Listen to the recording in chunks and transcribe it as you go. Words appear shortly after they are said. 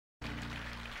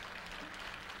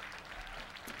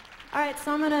All right,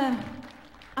 so I'm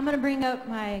gonna bring up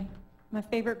my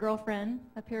favorite girlfriend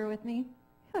up here with me,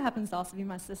 who happens to also be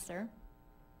my sister.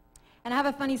 And I have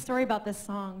a funny story about this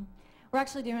song. We're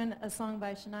actually doing a song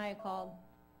by Shania called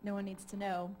No One Needs to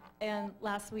Know. And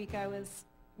last week I was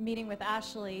meeting with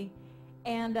Ashley,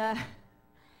 and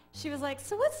she was like,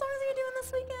 so what songs are you doing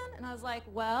this weekend? And I was like,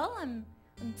 well, I'm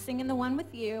singing The One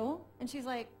With You. And she's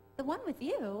like, The One With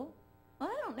You? Well,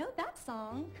 I don't know that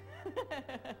song.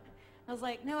 I was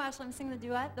like, no, Ashley, I'm singing the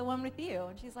duet, The One With You.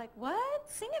 And she's like, what?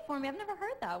 Sing it for me. I've never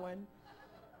heard that one.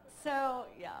 So,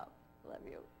 yeah, love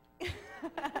you.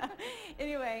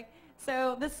 Anyway,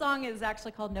 so this song is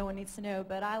actually called No One Needs to Know,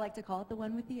 but I like to call it The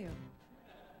One With You.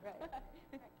 Right.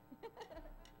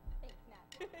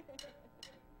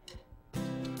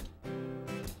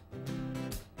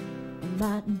 Am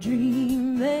I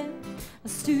dreaming,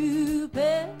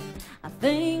 stupid? I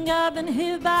think I've been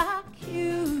hit by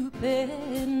Cupid.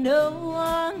 No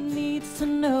one needs to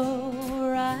know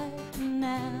right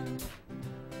now.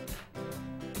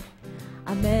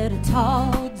 I met a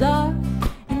tall, dark,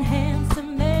 and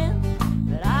handsome man,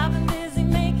 but I've been busy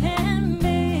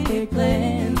making big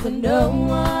plans, but no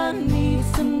one